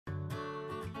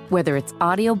Whether it's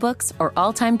audiobooks or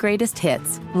all-time greatest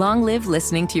hits, long live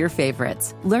listening to your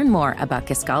favorites. Learn more about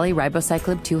Kisqali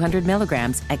Ribociclib 200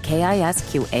 milligrams at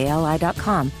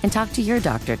KISQALI.com and talk to your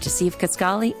doctor to see if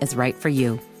Kisqali is right for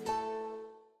you.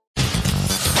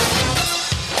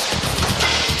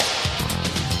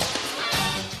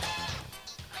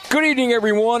 Good evening,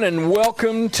 everyone, and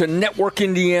welcome to Network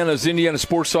Indiana's Indiana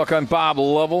Sports Talk. I'm Bob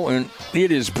Lovell, and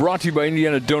it is brought to you by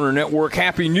Indiana Donor Network.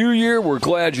 Happy New Year. We're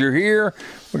glad you're here.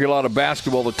 We got a lot of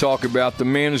basketball to talk about. The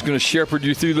man who's going to shepherd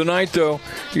you through the night, though,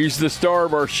 he's the star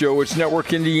of our show. It's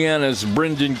Network Indiana's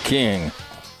Brendan King.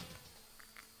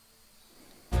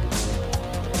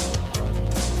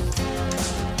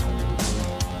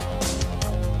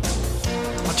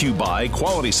 To you by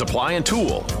Quality Supply and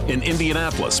Tool in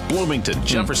Indianapolis, Bloomington,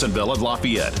 Jeffersonville, and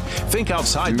Lafayette. Think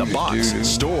outside the box in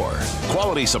store.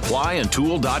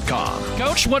 QualitySupplyandTool.com.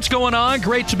 Coach, what's going on?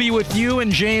 Great to be with you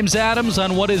and James Adams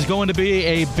on what is going to be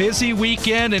a busy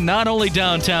weekend in not only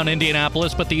downtown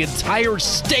Indianapolis, but the entire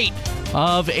state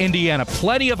of Indiana.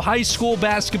 Plenty of high school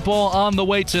basketball on the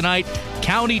way tonight.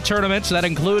 County tournaments, that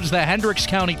includes the Hendricks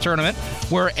County Tournament,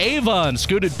 where Avon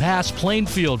scooted past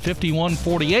Plainfield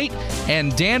 51-48,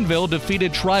 and Danville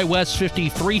defeated Tri-West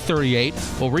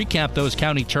 53-38. We'll recap those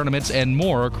county tournaments and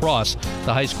more across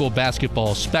the high school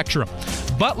basketball spectrum.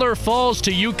 Butler falls to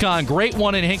UConn. Great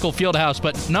one in Hinkle Fieldhouse,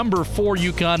 but number 4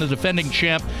 UConn, the defending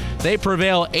champ, they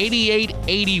prevail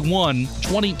 88-81,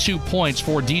 22 points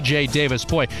for DJ Davis.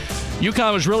 Boy,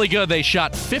 UConn was really good. They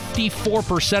shot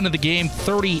 54% of the game,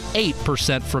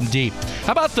 38% from deep.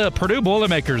 How about the Purdue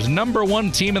Boilermakers, number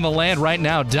 1 team in the land right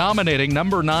now, dominating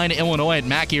number 9 Illinois at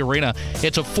Mackey Arena.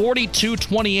 It's a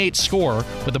 42-28 score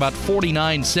with about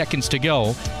 49 seconds to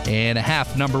go in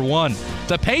half number 1.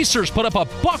 The Pacers put up a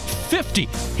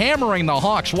 $150, hammering the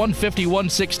Hawks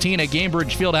 150-116 at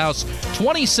Gainbridge Fieldhouse.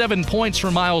 27 points for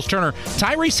Miles Turner.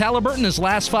 Tyrese Halliburton, his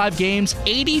last 5 games,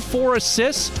 84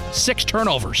 assists, 6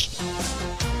 turnovers.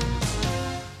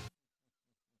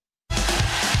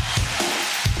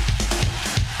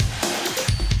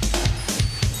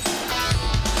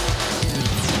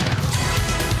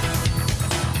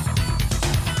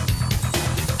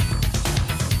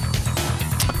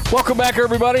 Welcome back,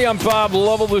 everybody. I'm Bob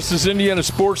Lovell. This is Indiana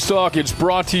Sports Talk. It's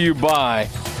brought to you by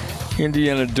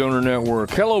Indiana Donor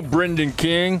Network. Hello, Brendan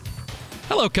King.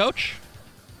 Hello, Coach.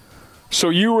 So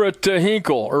you were at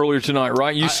Hinkle earlier tonight,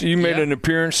 right? You made an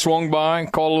appearance, swung by,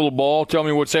 caught a little ball. Tell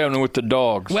me what's happening with the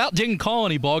dogs. Well, didn't call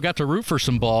any ball. Got to root for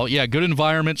some ball. Yeah, good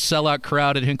environment, sellout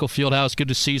crowd at Hinkle Fieldhouse. Good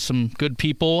to see some good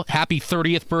people. Happy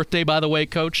 30th birthday, by the way,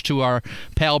 Coach, to our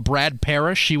pal Brad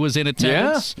Parrish. He was in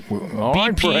attendance. Yeah, all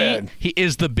right, Brad. He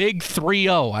is the big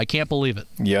 3-0. I can't believe it.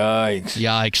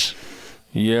 Yikes.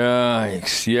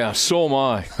 Yeah, so am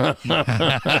I.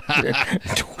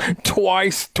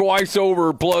 twice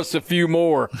over plus a few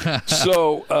more.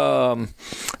 So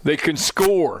they can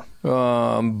score.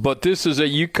 But this is a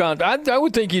UConn. I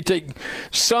would think you take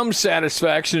some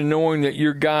satisfaction in knowing that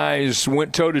your guys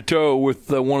went toe-to-toe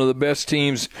with one of the best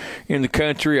teams in the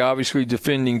country, obviously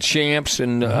defending champs,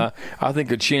 and I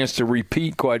think a chance to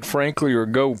repeat, quite frankly, or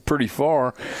go pretty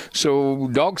far. So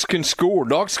dogs can score.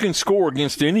 Dogs can score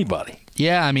against anybody.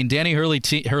 Yeah, I mean, Danny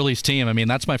Hurley's team, I mean,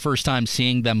 that's my first time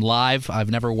seeing them live. I've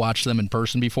never watched them in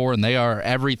person before, and they are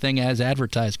everything as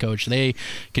advertised, Coach. They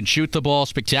can shoot the ball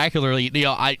spectacularly. You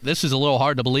know, this is a little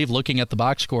hard to believe looking at the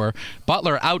box score.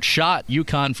 Butler outshot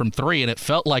UConn from 3, and it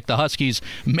felt like the Huskies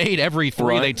made every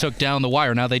 3 they took down the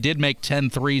wire. Now, they did make 10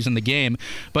 threes in the game,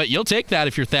 but you'll take that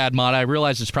if you're Thad Matta. I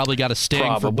realize it's probably got a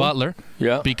sting for Butler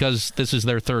because this is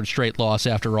their 3rd straight loss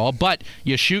after all. But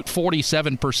you shoot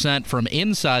 47% from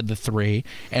inside the 3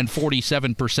 and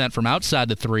 47% from outside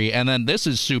the 3, and then this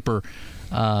is super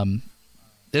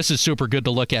good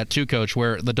to look at too, Coach,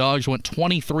 where the Dogs went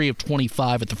 23 of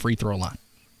 25 at the free throw line.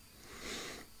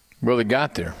 Well, they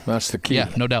got there. That's the key. Yeah,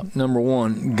 no doubt. Number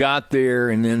 1, got there,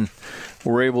 and then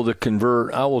were able to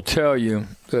convert. I will tell you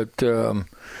that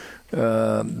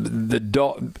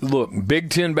look, Big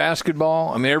Ten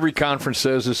basketball, I mean, every conference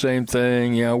says the same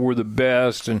thing. You know, we're the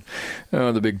best, and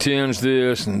the Big Ten's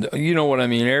this, and you know what I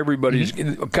mean. Everybody's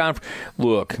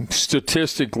look,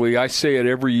 statistically, I say it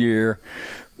every year.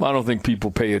 I don't think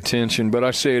people pay attention, but I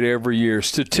say it every year.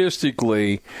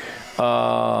 Statistically,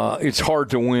 it's hard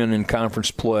to win in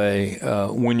conference play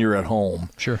when you're at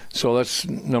home. Sure. So that's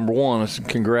number one.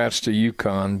 Congrats to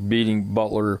UConn. Beating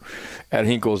Butler at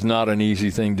Hinkle is not an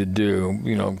easy thing to do.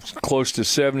 You know, close to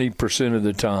 70% of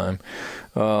the time,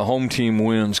 home team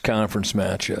wins conference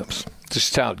matchups.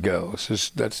 Just how it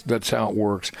goes. That's how it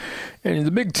works. And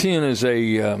the Big Ten is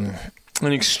an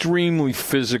extremely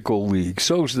physical league.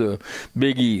 So is the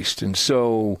Big East. And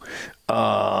so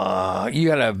You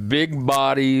got to have big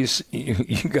bodies. You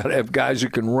got to have guys who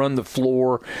can run the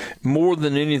floor. More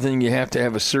than anything, you have to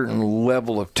have a certain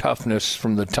level of toughness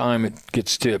from the time it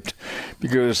gets tipped,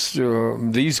 because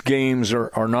these games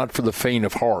are not for the faint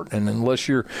of heart. And unless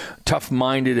you're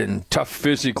tough-minded and tough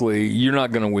physically, you're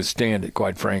not going to withstand it,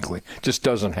 quite frankly. It just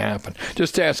doesn't happen.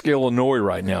 Just ask Illinois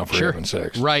right now, for heaven's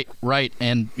sakes. Right.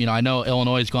 And, I know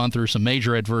Illinois has gone through some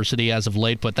major adversity as of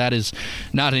late, but that is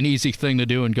not an easy thing to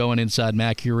do, and going inside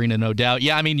Mackey Arena, no doubt.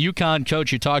 Yeah, UConn,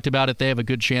 Coach, you talked about it. They have a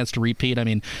good chance to repeat.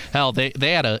 Hell, they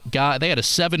had a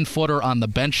 7-footer on the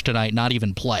bench tonight not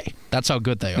even play. That's how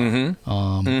good they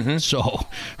are. So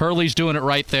Hurley's doing it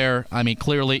right there.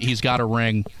 Clearly he's got a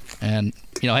ring, and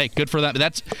hey, good for them.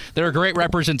 They're a great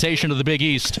representation of the Big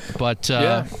East, but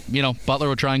Butler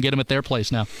will try and get them at their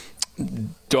place now.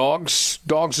 Dogs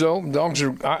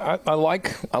are. I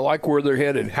like where they're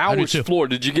headed. How was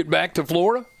Florida? Did you get back to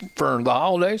Florida for the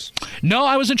holidays? No,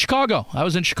 I was in Chicago.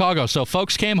 So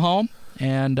folks came home,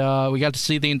 and we got to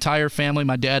see the entire family.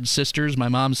 My dad's sisters, my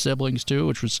mom's siblings too,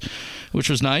 which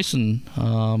was nice. And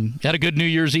had a good New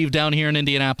Year's Eve down here in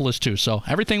Indianapolis too. So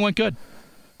everything went good.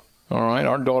 All right,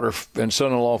 our daughter and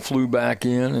son-in-law flew back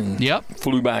in and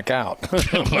flew back out.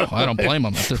 I don't blame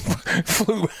them.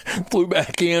 Flew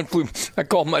back in. I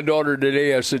called my daughter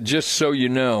today. I said, just so you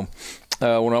know,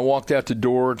 when I walked out the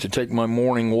door to take my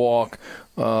morning walk,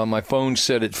 my phone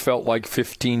said it felt like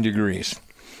 15 degrees.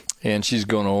 And she's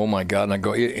going, oh, my God. And I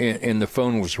go, and the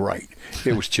phone was right.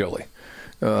 It was chilly.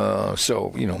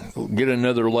 So, get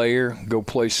another layer, go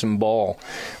play some ball.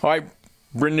 All right.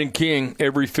 Brendan King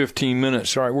every 15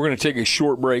 minutes. All right, we're going to take a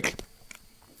short break.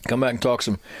 Come back and talk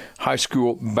some high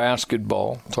school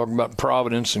basketball. Talk about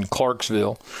Providence and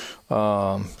Clarksville.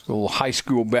 A little high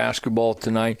school basketball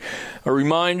tonight. A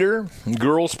reminder,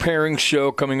 girls pairing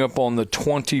show coming up on the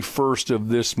 21st of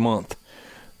this month.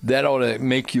 That ought to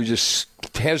make you just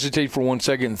hesitate for 1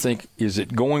 second and think, is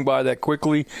it going by that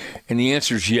quickly? And the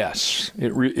answer is yes.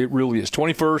 It really is.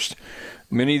 21st.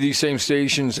 Many of these same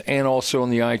stations and also on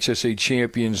the IHSA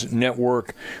Champions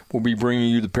Network will be bringing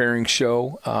you the pairing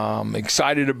show.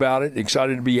 Excited about it.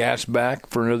 Excited to be asked back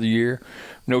for another year.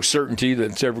 No certainty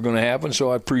that it's ever going to happen,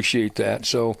 so I appreciate that.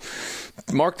 So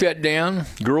mark that down.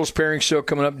 Girls pairing show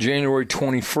coming up January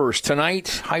 21st.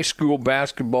 Tonight, high school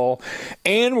basketball.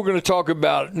 And we're going to talk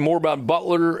more about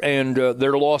Butler and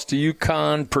their loss to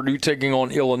UConn, Purdue taking on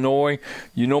Illinois.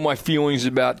 You know my feelings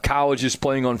about colleges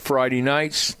playing on Friday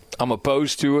nights. I'm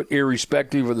opposed to it,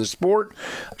 irrespective of the sport.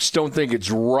 I just don't think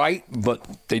it's right, but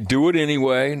they do it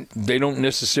anyway. They don't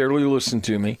necessarily listen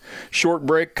to me. Short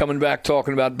break, coming back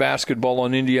talking about basketball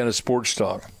on Indiana Sports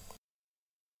Talk.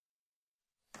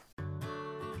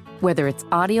 Whether it's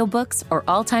audiobooks or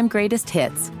all-time greatest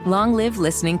hits, long live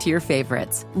listening to your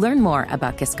favorites. Learn more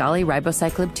about Kisqali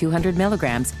Ribociclib 200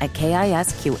 milligrams at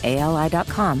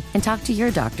KISQALI.com and talk to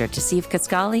your doctor to see if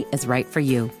Kisqali is right for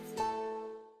you.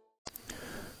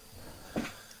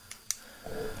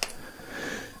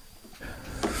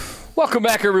 Welcome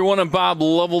back, everyone. I'm Bob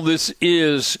Lovell. This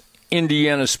is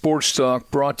Indiana Sports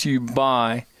Talk, brought to you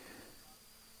by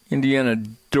Indiana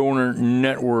Donor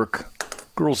Network.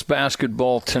 Girls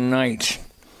basketball tonight.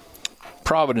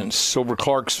 Providence over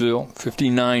Clarksville,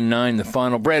 59-9 the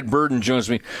final. Brad Burden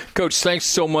joins me. Coach, thanks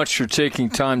so much for taking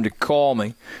time to call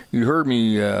me. You heard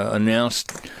me announce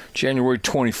January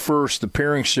 21st, the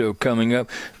pairing show coming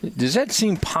up. Does that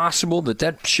seem possible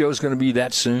that show's going to be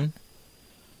that soon?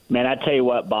 Man, I tell you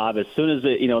what, Bob. As soon as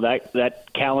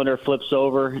that calendar flips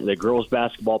over, the girls'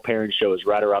 basketball pairing show is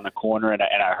right around the corner. And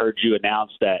I heard you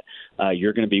announce that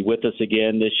you're going to be with us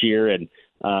again this year. And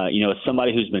as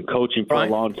somebody who's been coaching for a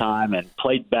long time and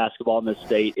played basketball in this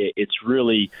state, it's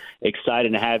really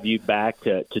exciting to have you back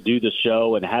to do the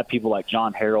show and have people like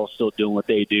John Harrell still doing what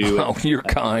they do. Oh, you're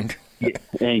kind.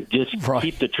 And just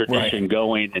keep the tradition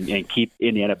going and keep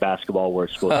Indiana basketball where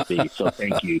it's supposed to be. So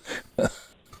thank you.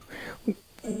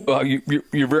 Well,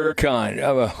 you're very kind.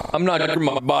 I'm not sure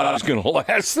my body's going to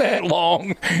last that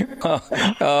long.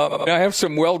 I have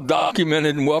some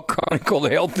well-documented and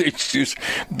well-chronicled health issues,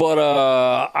 but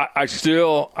I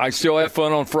still have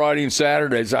fun on Friday and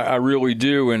Saturdays. I really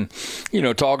do. And,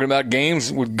 talking about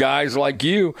games with guys like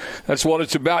you, that's what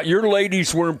it's about. Your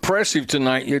ladies were impressive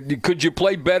tonight. Could you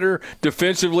play better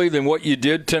defensively than what you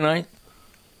did tonight?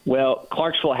 Well,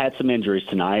 Clarksville had some injuries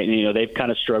tonight, and they've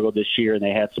kind of struggled this year, and they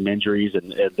had some injuries,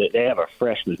 and they have a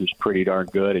freshman who's pretty darn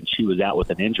good, and she was out with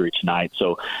an injury tonight,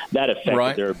 so that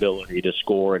affected their ability to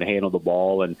score and handle the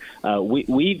ball. And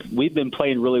we've been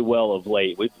playing really well of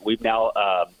late. We've now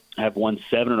have won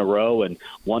 7 in a row and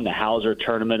won the Hauser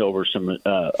tournament over some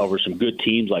good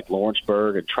teams like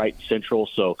Lawrenceburg and Triton Central.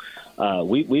 So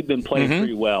we've been playing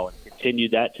pretty well and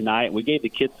continued that tonight. We gave the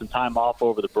kids some time off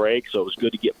over the break, so it was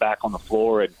good to get back on the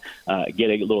floor and get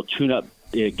a little tune-up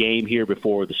game here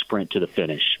before the sprint to the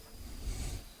finish.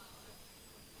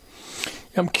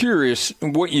 I'm curious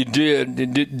what you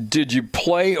did. Did you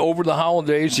play over the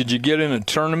holidays? Did you get in a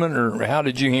tournament, or how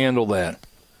did you handle that?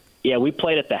 Yeah, we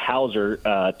played at the Hauser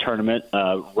tournament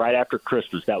right after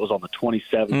Christmas. That was on the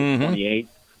 27th and 28th.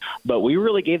 But we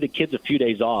really gave the kids a few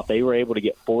days off. They were able to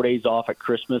get 4 days off at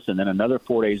Christmas and then another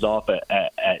 4 days off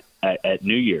at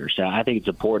New Year's. And I think it's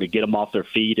important to get them off their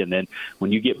feet. And then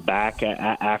when you get back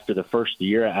after the first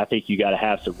year, I think you got to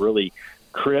have some really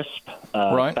crisp,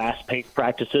 fast-paced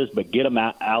practices, but get them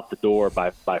out the door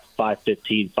by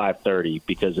 5:15, 5:30.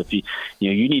 Because if you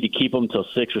need to keep them till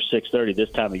 6 or 6:30 this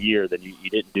time of year, then you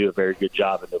didn't do a very good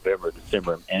job in November,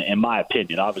 December. And in my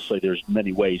opinion, obviously, there's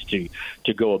many ways to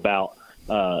go about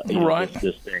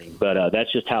this thing, but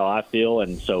that's just how I feel.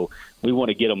 And so we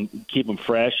want to keep them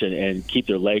fresh and keep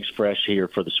their legs fresh here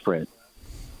for the sprint.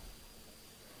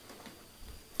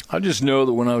 I just know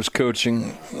that when I was coaching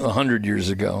 100 years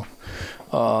ago,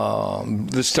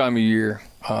 this time of year,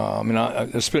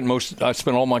 I spent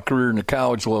all my career in the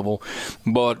college level,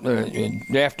 but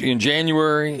in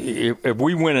January, if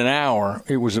we went an hour,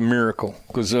 it was a miracle,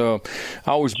 because I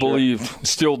always believed,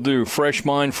 still do, fresh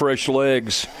mind, fresh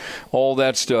legs, all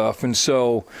that stuff. And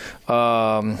so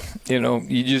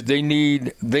they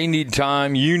need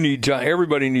time, you need time,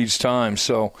 everybody needs time.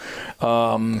 So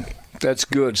that's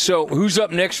good. So who's up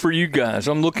next for you guys?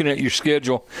 I'm looking at your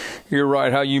schedule. You're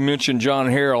right, how you mentioned John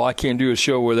Harrell. I can't do a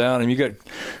show without him. You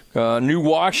got New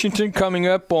Washington coming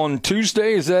up on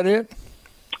Tuesday. Is that it?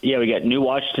 Yeah, we got New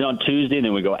Washington on Tuesday, and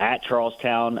then we go at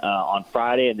Charlestown on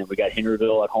Friday, and then we got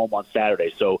Henryville at home on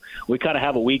Saturday. So we kind of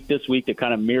have a week this week that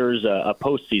kind of mirrors a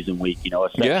postseason week, a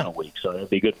sectional week. So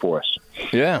that'd be good for us.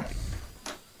 Yeah.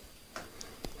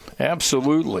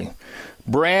 Absolutely.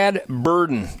 Brad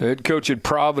Burden, the head coach at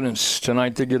Providence,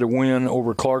 tonight they get a win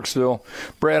over Clarksville.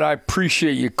 Brad, I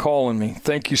appreciate you calling me.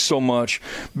 Thank you so much.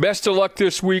 Best of luck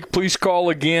this week. Please call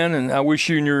again, and I wish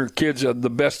you and your kids the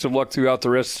best of luck throughout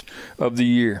the rest of the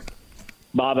year.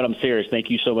 Bob, and I'm serious. Thank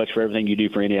you so much for everything you do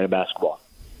for Indiana basketball.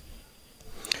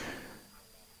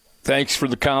 Thanks for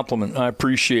the compliment. I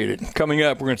appreciate it. Coming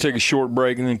up, we're going to take a short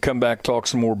break and then come back, talk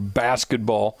some more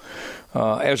basketball.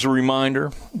 As a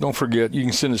reminder, don't forget, you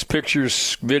can send us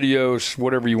pictures, videos,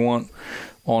 whatever you want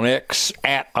on X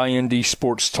at IND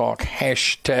Sports Talk,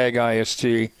 hashtag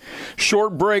IST.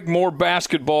 Short break, more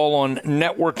basketball on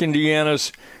Network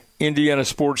Indiana's Indiana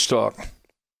Sports Talk.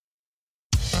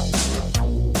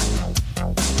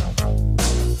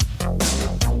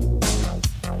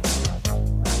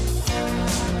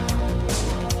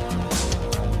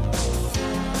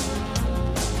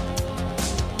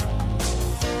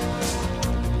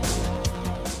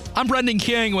 I'm Brendan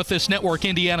King with this Network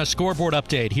Indiana scoreboard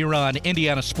update here on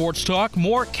Indiana Sports Talk.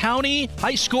 More county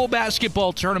high school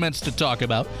basketball tournaments to talk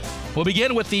about. We'll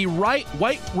begin with the White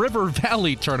River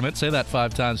Valley tournament. Say that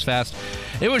 5 times fast.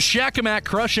 It was Shakamak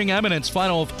crushing Eminence,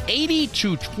 final of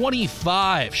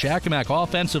 80-25. Shakamak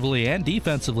offensively and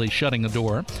defensively shutting the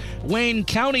door. Wayne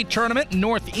County tournament,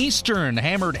 Northeastern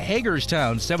hammered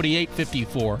Hagerstown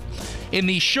 78-54. In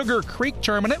the Sugar Creek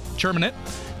tournament,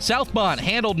 Southmont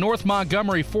handled North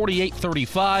Montgomery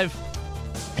 48-35.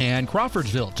 And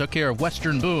Crawfordsville took care of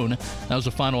Western Boone. That was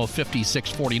a final of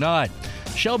 56-49.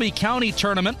 Shelby County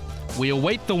tournament. We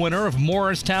await the winner of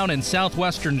Morristown and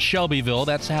Southwestern Shelbyville.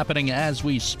 That's happening as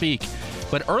we speak.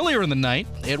 But earlier in the night,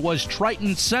 it was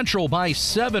Triton Central by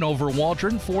 7 over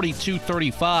Waldron,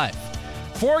 42-35.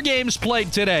 4 games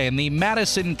played today in the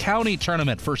Madison County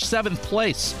tournament. For 7th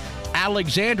place,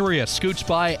 Alexandria scoots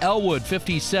by Elwood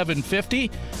 57-50.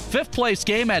 5th place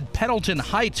game had Pennington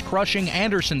Heights crushing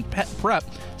Anderson Prep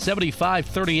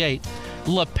 75-38.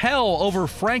 LaPel over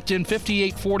Frankton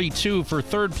 58-42 for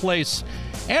 3rd place.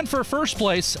 And for 1st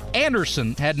place,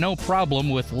 Anderson had no problem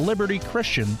with Liberty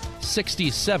Christian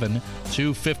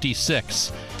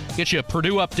 67-56. Get you a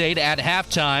Purdue update at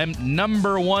halftime.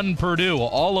 Number 1 Purdue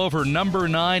all over number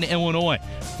 9 Illinois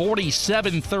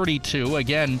 47-32.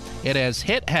 Again, it has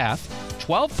hit half.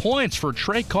 12 points for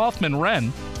Trey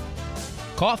Kaufman-Wren.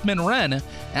 Kaufman-Wren,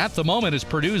 at the moment, is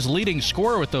Purdue's leading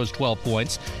scorer with those 12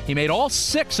 points. He made all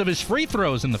 6 of his free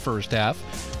throws in the first half.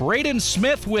 Braden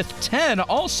Smith with 10.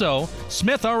 Also,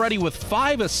 Smith already with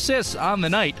 5 assists on the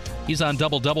night. He's on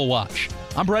double-double watch.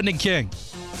 I'm Brendan King.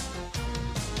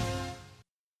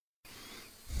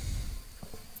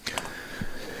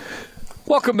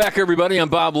 Welcome back, everybody. I'm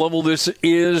Bob Lovell. This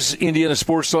is Indiana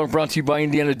Sports Talk, brought to you by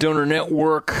Indiana Donor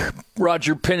Network.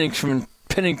 Roger Pennington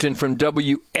from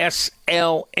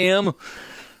WSLM.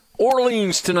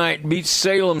 Orleans tonight beats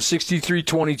Salem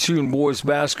 63-22 in boys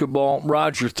basketball.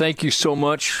 Roger, thank you so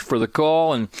much for the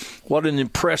call, and what an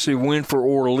impressive win for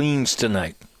Orleans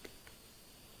tonight.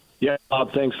 Yeah,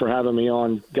 Bob, thanks for having me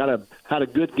on. Had a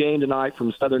good game tonight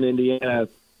from Southern Indiana,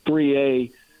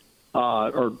 3A.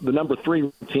 Or the number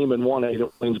 3 team in 1A,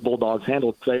 the Orleans Bulldogs,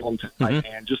 handled Salem tonight,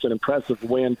 and just an impressive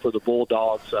win for the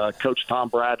Bulldogs. Coach Tom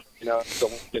Bradley,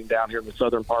 still down here in the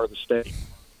southern part of the state.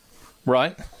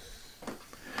 Right.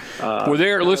 Well,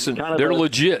 they're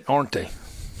legit, aren't they?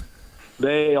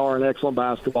 They are an excellent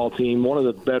basketball team, one of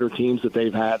the better teams that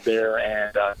they've had there.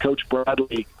 And Coach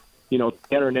Bradley,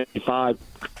 385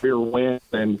 career win,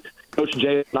 and Coach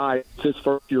Jay Knight, it's his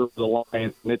first year with the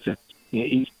Lions, and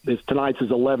tonight's his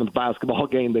 11th basketball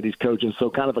game that he's coaching, so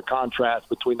kind of a contrast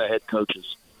between the head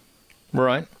coaches.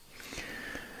 Right.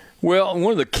 Well,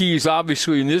 one of the keys,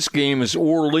 obviously, in this game is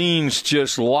Orleans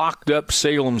just locked up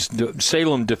Salem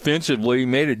defensively,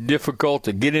 made it difficult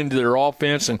to get into their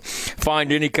offense and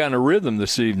find any kind of rhythm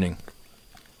this evening.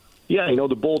 Yeah,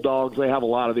 the Bulldogs, they have a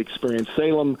lot of experience.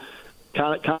 Salem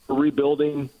kind of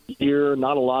rebuilding year,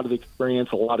 not a lot of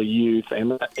experience, a lot of youth,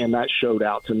 and that showed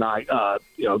out tonight.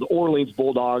 The Orleans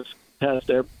Bulldogs test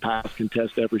every pass,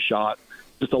 contest every shot,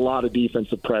 just a lot of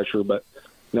defensive pressure. But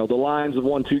the Lions have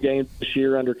won 2 games this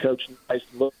year under Coach Nice,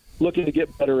 looking to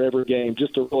get better every game.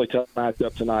 Just a really tough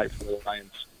matchup tonight for the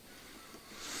Lions.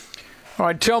 All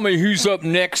right, tell me who's up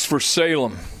next for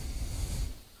Salem.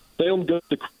 Salem goes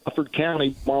to Crawford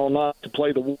County tomorrow night to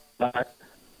play the Wolfpack.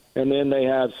 And then they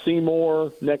have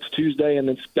Seymour next Tuesday and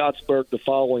then Scottsburg the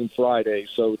following Friday.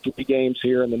 So 3 games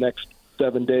here in the next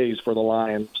 7 days for the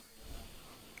Lions.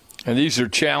 And these are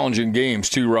challenging games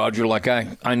too, Roger. Like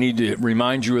I need to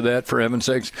remind you of that, for heaven's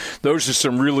sakes. Those are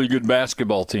some really good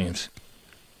basketball teams.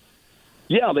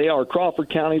 Yeah, they are. Crawford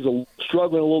County's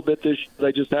struggling a little bit this year.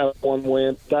 They just have 1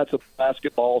 win. That's a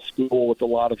basketball school with a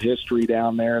lot of history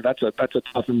down there. That's a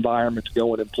tough environment to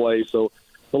go in and play. So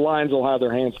the Lions will have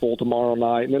their hands full tomorrow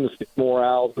night. And then the Seymour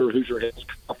Owls, or Hoosier Hills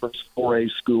Conference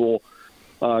 4A school,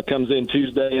 comes in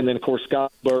Tuesday. And then, of course,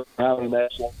 Scottsburg having an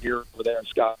excellent year over there in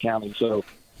Scott County. So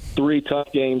 3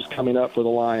 tough games coming up for the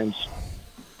Lions.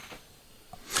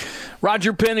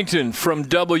 Roger Pennington from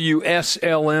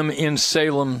WSLM in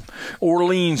Salem.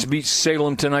 Orleans beats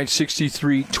Salem tonight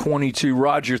 63-22.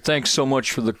 Roger, thanks so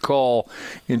much for the call.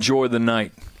 Enjoy the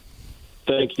night.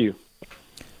 Thank you.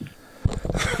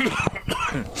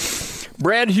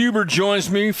 Brad Huber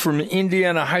joins me from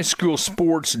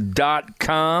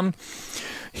IndianaHighSchoolSports.com.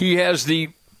 He has the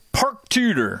Park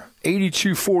Tudor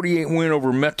 82-48 win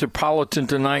over Metropolitan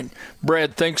tonight.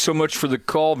 Brad, thanks so much for the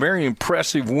call. Very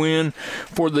impressive win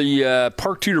for the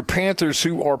Park Tudor Panthers,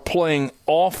 who are playing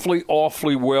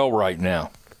awfully well right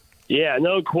now. Yeah,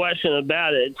 no question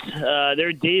about it.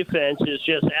 Their defense is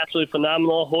just absolutely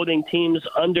phenomenal, holding teams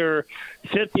under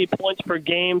 50 points per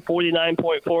game,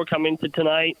 49.4 coming to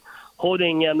tonight,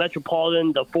 holding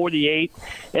Metropolitan to 48.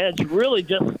 And it's really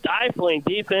just stifling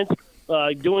defense,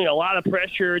 doing a lot of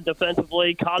pressure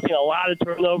defensively, causing a lot of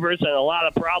turnovers and a lot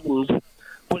of problems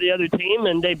for the other team.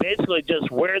 And they basically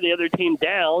just wear the other team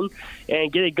down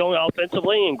and get it going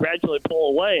offensively and gradually pull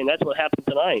away. And that's what happened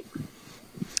tonight.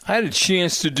 I had a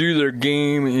chance to do their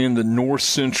game in the North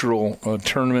Central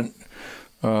tournament.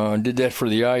 Did that for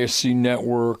the ISC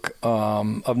network.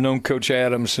 I've known Coach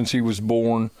Adams since he was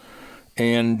born,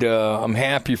 and I'm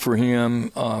happy for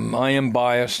him. I am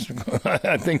biased.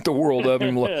 I think the world of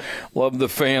him, love the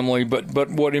family. But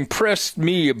what impressed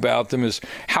me about them is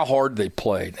how hard they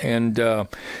played. And,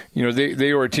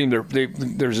 they are a team.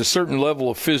 There's a certain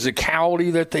level of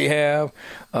physicality that they have.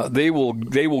 They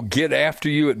will get after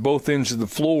you at both ends of the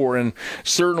floor, and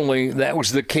certainly that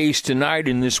was the case tonight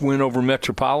in this win over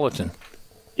Metropolitan.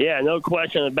 Yeah, no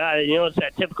question about it. It's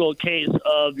that typical case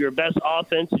of your best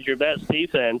offense is your best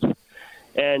defense.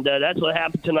 And that's what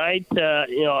happened tonight. I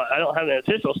don't have an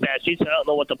official stat sheet, so I don't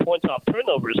know what the points off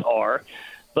turnovers are.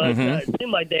 But it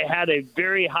seemed like they had a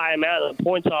very high amount of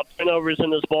points off turnovers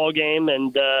in this ball game,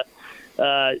 and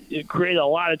it created a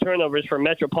lot of turnovers for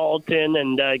Metropolitan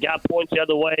and got points the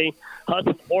other way.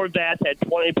 Hudson Horvath had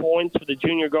 20 points for the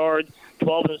junior guard,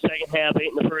 12 in the second half, 8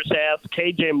 in the first half.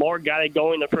 KJ Mark got it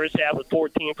going in the first half with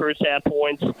 14 first half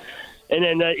points. And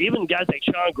then even guys like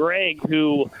Sean Gregg,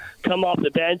 who come off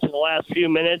the bench in the last few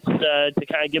minutes to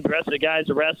kind of give the rest of the guys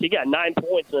a rest, he got 9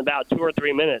 points in about 2 or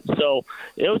 3 minutes. So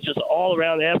it was just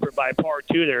all-around effort by Park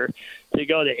Tudor to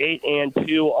go to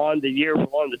 8-2 on the year for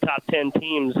one of the top 10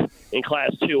 teams in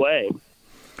Class 2A.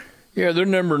 Yeah, they're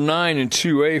number 9 in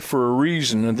 2A for a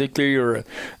reason. I think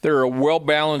they're a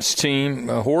well-balanced team.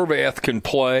 Horvath can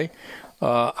play.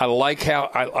 I like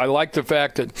the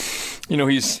fact that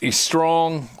he's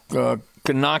strong,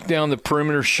 can knock down the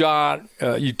perimeter shot.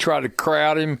 You try to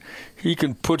crowd him, he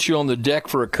can put you on the deck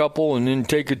for a couple and then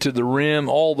take it to the rim.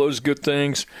 All those good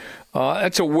things.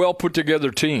 That's a well put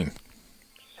together team.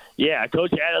 Yeah,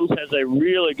 Coach Adams has a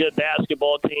really good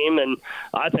basketball team, and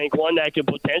I think one that could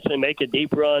potentially make a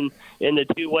deep run in the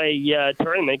two-way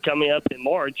tournament coming up in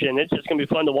March, and it's just going to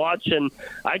be fun to watch. And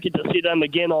I get to see them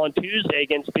again on Tuesday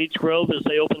against Beech Grove as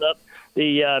they open up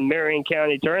the Marion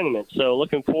County tournament. So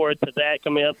looking forward to that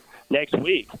coming up next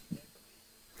week.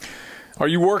 Are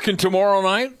you working tomorrow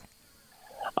night?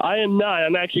 I am not.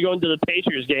 I'm actually going to the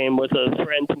Pacers game with a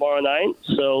friend tomorrow night,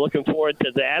 so looking forward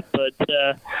to that. But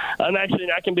I'm actually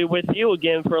not going to be with you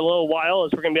again for a little while,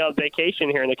 as we're going to be on vacation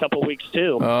here in a couple of weeks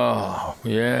too. Oh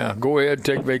yeah, go ahead and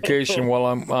take vacation while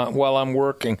I'm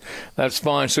working. That's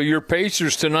fine. So your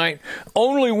Pacers tonight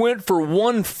only went for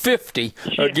 150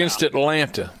 against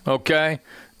Atlanta. Okay,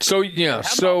 so yeah,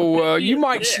 so you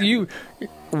might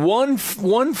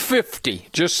 150,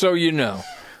 just so you know.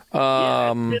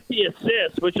 50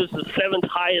 assists, which is the 7th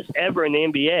highest ever in the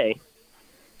NBA.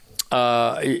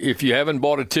 If you haven't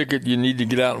bought a ticket, you need to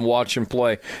get out and watch him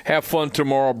play. Have fun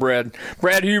tomorrow, Brad.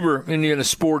 Brad Huber,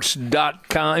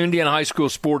 IndianaSports.com,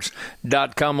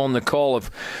 IndianaHighSchoolSports.com on the call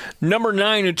of number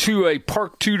 9 and 2A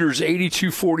Park Tudors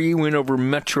 82-48 win over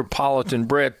Metropolitan.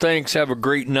 Brad, thanks. Have a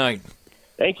great night.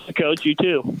 Thanks, Coach. You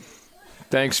too.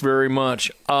 Thanks very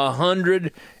much.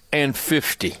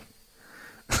 150.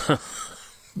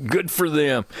 Good for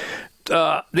them.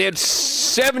 They had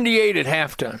 78 at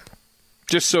halftime,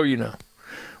 just so you know.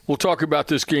 We'll talk about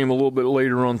this game a little bit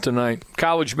later on tonight.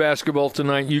 College basketball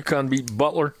tonight, UConn beat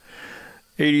Butler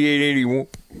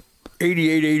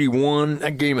 88-81.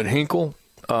 That game at Hinkle.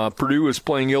 Purdue is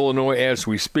playing Illinois as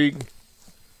we speak.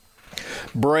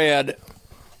 Brendan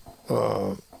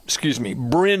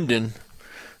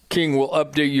King will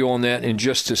update you on that in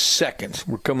just a second.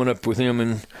 We're coming up with him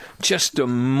in just a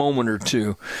moment or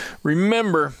two.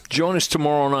 Remember, join us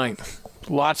tomorrow night.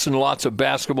 Lots and lots of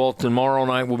basketball tomorrow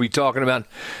night. We'll be talking about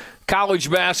college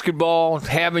basketball,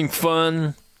 having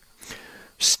fun.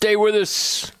 Stay with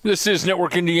us. This is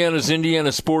Network Indiana's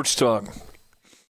Indiana Sports Talk.